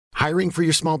Hiring for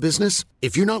your small business?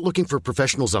 If you're not looking for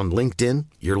professionals on LinkedIn,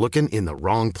 you're looking in the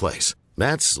wrong place.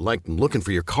 That's like looking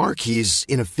for your car keys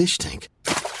in a fish tank.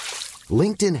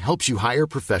 LinkedIn helps you hire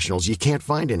professionals you can't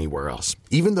find anywhere else,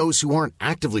 even those who aren't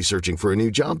actively searching for a new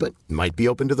job but might be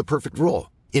open to the perfect role.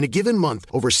 In a given month,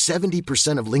 over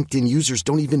 70% of LinkedIn users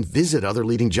don't even visit other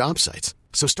leading job sites.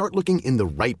 So start looking in the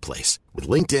right place. With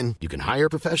LinkedIn, you can hire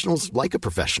professionals like a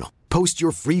professional. Post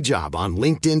your free job on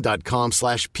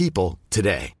linkedin.com/people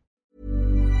today.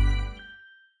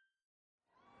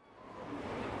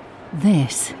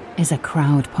 This is a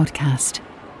Crowd podcast.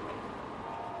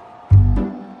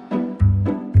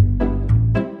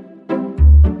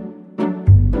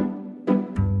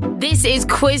 This is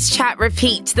Quiz Chat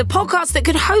Repeat, the podcast that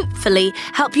could hopefully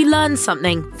help you learn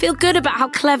something, feel good about how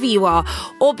clever you are,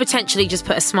 or potentially just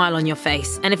put a smile on your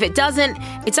face. And if it doesn't,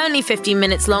 it's only 15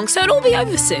 minutes long, so it'll all be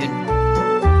over soon.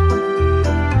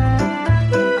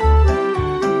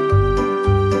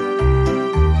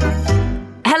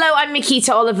 Hello, I'm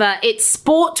Mikita Oliver. It's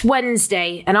Sport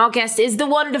Wednesday, and our guest is the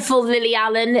wonderful Lily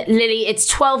Allen. Lily, it's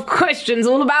 12 questions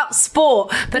all about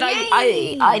sport, but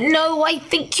I know, I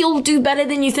think you'll do better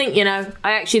than you think, you know.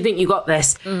 I actually think you got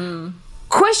this.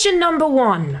 Question number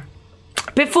 1.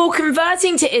 Before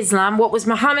converting to Islam, what was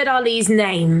Muhammad Ali's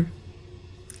name?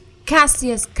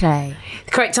 Cassius Clay.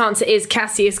 The correct answer is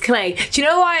Cassius Clay. Do you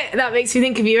know why that makes me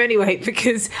think of you anyway?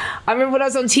 Because I remember when I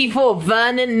was on T4,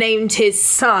 Vernon named his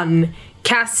son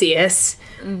Cassius.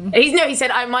 He said,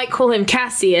 I might call him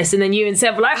Cassius, and then you and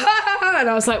Seb were like, ha ha ha, and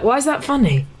I was like, why is that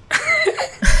funny?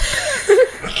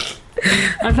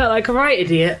 I felt like a right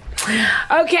idiot.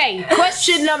 Okay,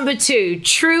 question number 2.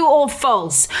 True or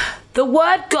false? The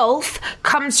word golf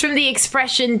comes from the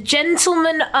expression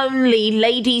gentlemen only,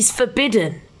 ladies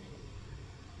forbidden.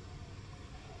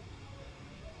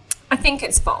 I think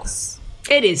it's false.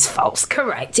 It is false,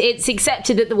 correct. It's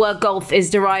accepted that the word golf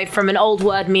is derived from an old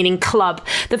word meaning club.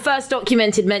 The first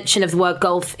documented mention of the word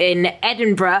golf in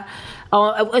Edinburgh,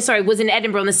 was in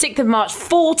Edinburgh on the 6th of March,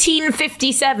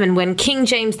 1457, when King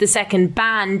James II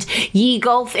banned ye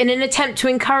golf in an attempt to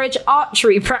encourage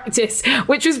archery practice,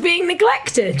 which was being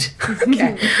neglected.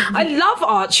 Okay. I love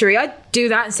archery. I'd do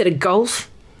that instead of golf.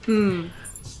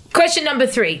 Question number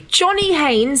 3. Johnny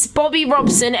Haynes, Bobby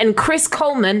Robson and Chris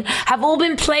Coleman have all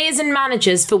been players and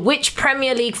managers for which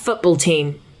Premier League football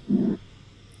team?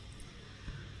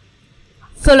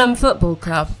 Fulham Football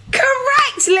Club.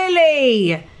 Correct,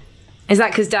 Lily! Is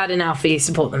that because Dad and Alfie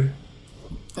support them?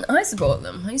 I support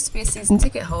them. I used to be a season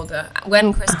ticket holder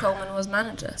when Chris Coleman was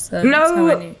manager. So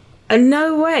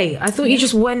No way. I thought you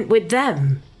just went with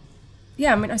them.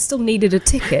 Yeah, I mean, I still needed a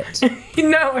ticket.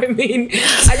 No, I mean,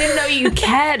 I didn't know you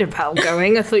cared about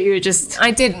going. I thought you were just... I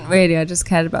didn't really. I just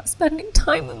cared about spending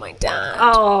time with my dad.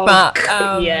 Oh, but,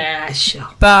 yeah, sure.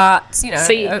 But, you know,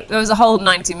 there was a whole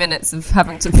 90 minutes of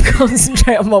having to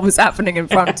concentrate on what was happening in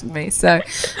front of me. So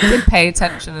I did pay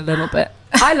attention a little bit.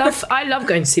 I love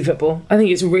going to see football. I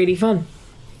think it's really fun.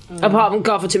 Apart from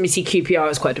Garfield took me to see QPR, it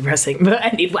was quite depressing. But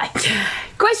anyway.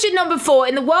 Question number 4.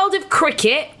 In the world of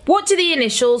cricket, what do the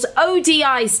initials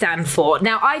ODI stand for?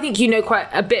 Now, I think you know quite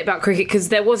a bit about cricket because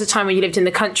there was a time when you lived in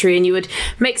the country and you would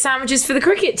make sandwiches for the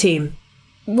cricket team.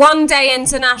 One Day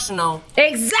International.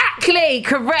 Exactly!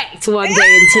 Correct. One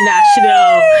Day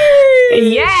International.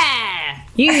 Yeah!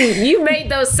 You made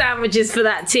those sandwiches for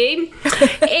that team.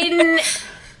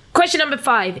 Question number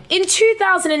 5. In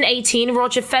 2018,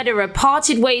 Roger Federer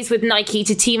parted ways with Nike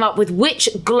to team up with which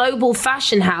global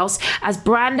fashion house as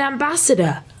brand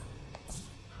ambassador?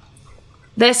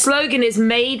 Their slogan is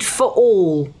made for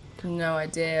all. No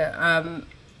idea.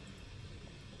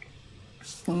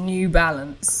 New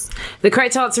Balance. The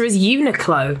correct answer is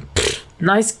Uniqlo.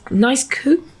 Nice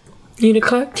coup.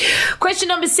 Uniqlo. Question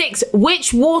number 6.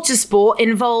 Which water sport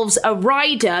involves a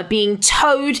rider being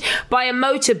towed by a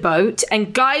motorboat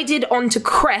and guided onto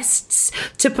crests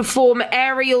to perform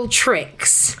aerial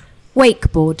tricks?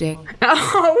 Wakeboarding.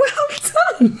 Oh,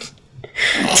 well done.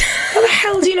 How the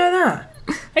hell do you know that?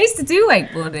 I used to do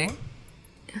wakeboarding.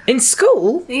 In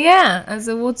school? Yeah, as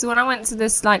a water. When I went to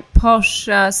this like posh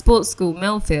sports school,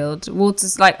 Millfield,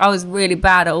 water's like I was really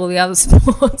bad at all the other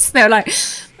sports. They were like,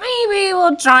 maybe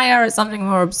we'll try her at something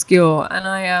more obscure. And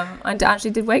I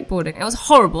actually did wakeboarding. It was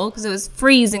horrible because it was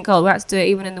freezing cold. We had to do it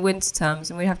even in the winter terms,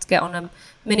 and we'd have to get on a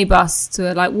minibus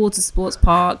to a like water sports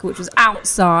park, which was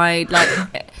outside, like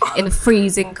in the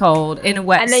freezing cold, in a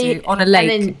wetsuit on a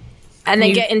lake. And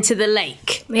then get into the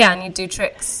lake. Yeah, and you do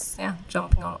tricks. Yeah,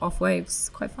 jumping off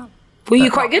waves. Quite fun. Were you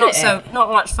quite good at it? So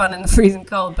not much fun in the freezing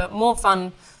cold, but more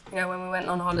fun, you know, when we went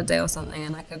on holiday or something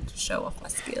and I could show off my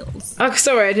skills. Oh,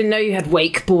 sorry, I didn't know you had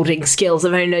wakeboarding skills.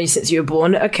 I've only known you since you were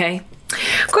born. Okay.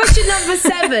 Question number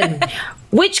 7.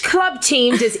 Which club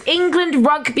team does England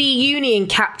Rugby Union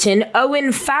captain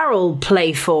Owen Farrell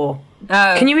play for?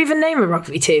 Oh. Can you even name a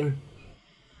rugby team?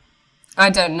 I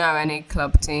don't know any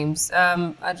club teams.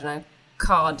 I don't know.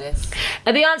 Cardiff.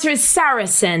 The answer is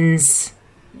Saracens.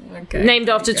 Okay. Named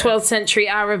after 12th century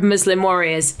Arab Muslim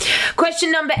warriors.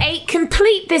 Question number 8.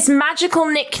 Complete this magical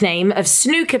nickname of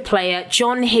snooker player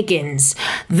John Higgins.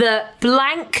 The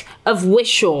blank of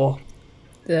Wishaw.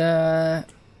 The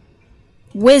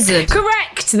Wizard.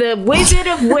 Correct. The Wizard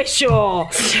of Wishaw.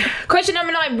 Question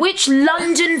number 9. Which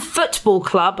London football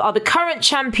club are the current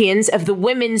champions of the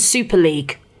Women's Super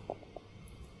League?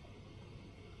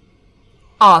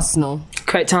 Arsenal.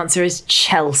 Correct answer is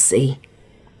Chelsea.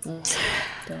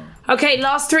 Okay,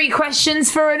 last 3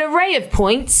 questions for an array of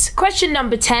points. Question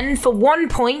number 10 for 1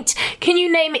 point. Can you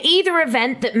name either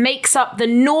event that makes up the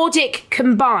Nordic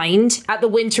combined at the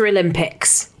Winter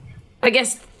Olympics? I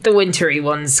guess the wintry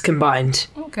ones combined.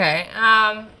 Okay.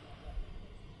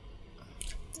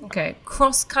 Okay.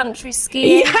 Cross country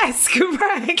skiing. Yes,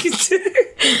 correct.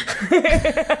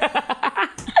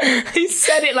 You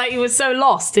said it like you were so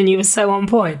lost and you were so on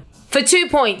point. For 2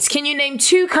 points, can you name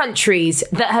 2 countries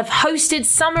that have hosted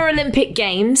Summer Olympic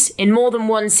Games in more than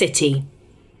one city?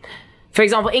 For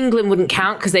example, England wouldn't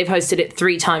count because they've hosted it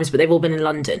 3 times, but they've all been in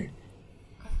London.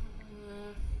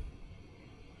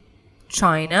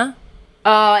 China.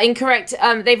 Incorrect.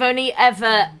 They've only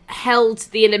ever held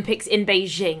the Olympics in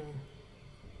Beijing.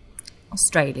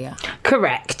 Australia.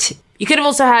 Correct. You could have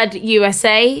also had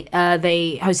USA.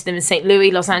 They hosted them in St.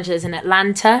 Louis, Los Angeles, and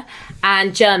Atlanta.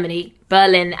 And Germany,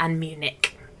 Berlin, and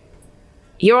Munich.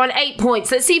 You're on 8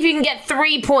 points. Let's see if you can get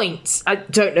 3 points. I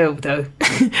don't know, though.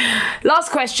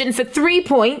 Last question for 3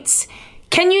 points.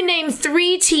 Can you name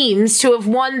 3 teams to have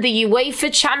won the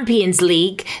UEFA Champions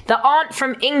League that aren't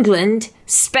from England,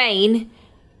 Spain,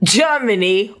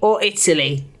 Germany, or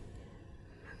Italy?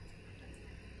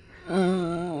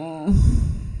 So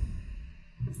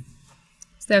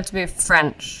they have to be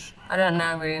French. I don't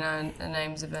really know the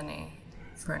names of any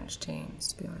French teams,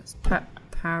 to be honest.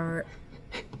 Paris.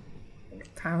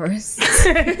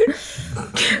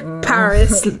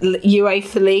 Paris,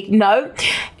 UEFA League. No,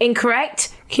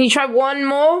 incorrect. Can you try one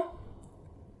more?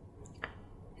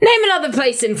 Name another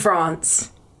place in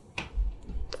France.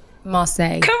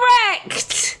 Marseille.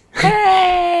 Correct.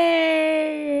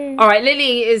 Hey! All right,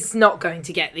 Lily is not going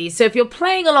to get these. So if you're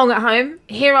playing along at home,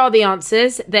 here are the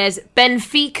answers. There's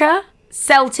Benfica,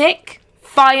 Celtic,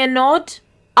 Feyenoord,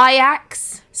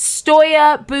 Ajax,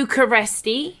 Steaua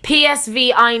Bucuresti,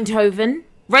 PSV Eindhoven,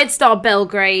 Red Star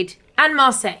Belgrade, and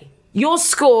Marseille. Your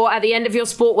score at the end of your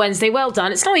Sport Wednesday, well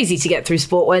done, it's not easy to get through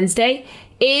Sport Wednesday,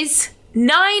 is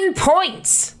 9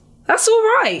 points. That's all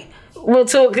right. We'll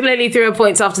talk Lily through her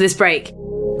points after this break.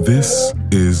 This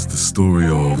is the story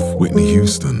of Whitney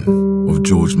Houston, of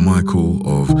George Michael,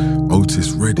 of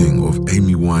Otis Redding, of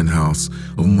Amy Winehouse,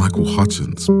 of Michael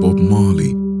Hutchence, Bob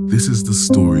Marley. This is the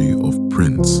story of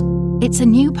Prince. It's a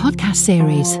new podcast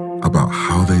series. About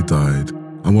how they died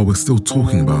and why we're still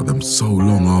talking about them so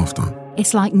long after.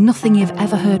 It's like nothing you've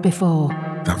ever heard before.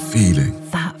 That feeling.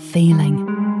 That feeling.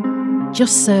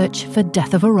 Just search for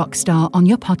Death of a Rock Star on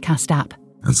your podcast app.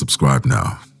 And subscribe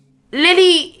now.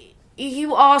 Lily,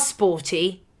 you are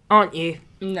sporty, aren't you?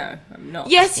 No, I'm not.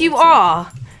 Yes, you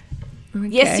are. Okay.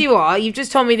 Yes, you are. You've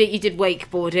just told me that you did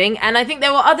wakeboarding, and I think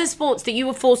there were other sports that you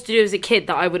were forced to do as a kid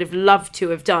that I would have loved to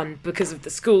have done because of the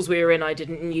schools we were in. I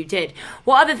didn't, and you did.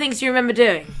 What other things do you remember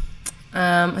doing?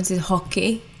 I did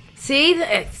hockey. See?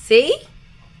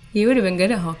 You would have been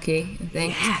good at hockey, I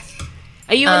think. Yes.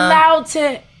 Are you allowed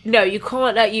to? No, you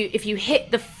can't. If you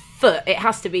hit the foot, it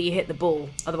has to be you hit the ball.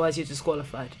 Otherwise, you're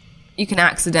disqualified. You can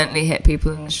accidentally hit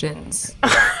people in the shins.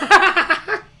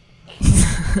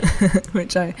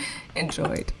 Which I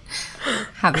enjoyed,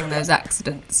 having those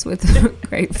accidents with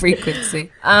great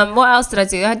frequency. What else did I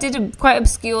do? I did a quite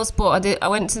obscure sport. I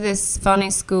went to this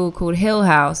funny school called Hill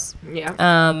House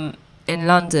in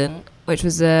London, which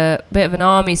was a bit of an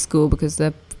army school because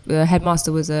the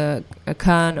headmaster was a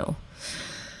colonel.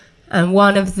 And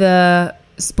one of the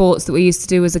sports that we used to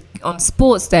do on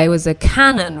sports day was a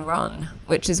cannon run,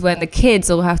 which is when the kids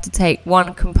all have to take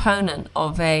one component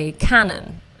of a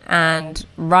cannon and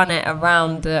run it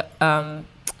around the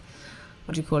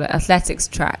athletics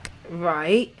track.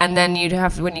 Right. And then you'd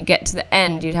have to, when you get to the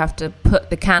end, you'd have to put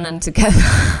the cannon together.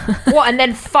 What, and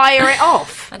then fire it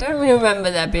off? I don't really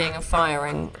remember there being a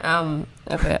firing of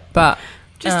it, but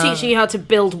just teaching you how to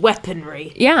build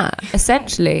weaponry. Yeah,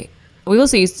 essentially. We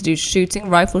also used to do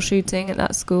rifle shooting at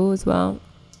that school as well.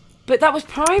 But that was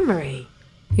primary.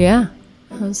 Yeah.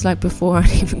 I was like before I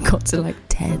even got to like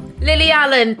 10. Lily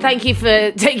Allen, thank you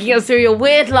for taking us through your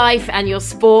weird life and your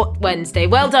Sport Wednesday.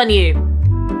 Well done, you.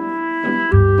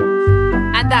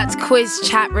 And that's Quiz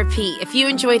Chat Repeat. If you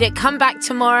enjoyed it, come back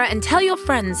tomorrow and tell your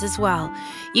friends as well.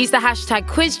 Use the hashtag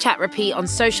Quiz Chat Repeat on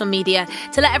social media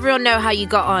to let everyone know how you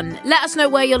got on. Let us know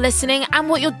where you're listening and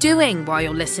what you're doing while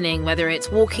you're listening, whether it's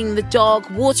walking the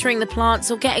dog, watering the plants,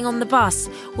 or getting on the bus.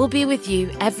 We'll be with you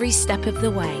every step of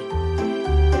the way.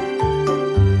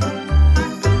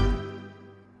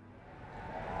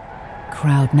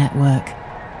 Crowd Network,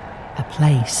 a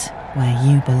place where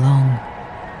you belong.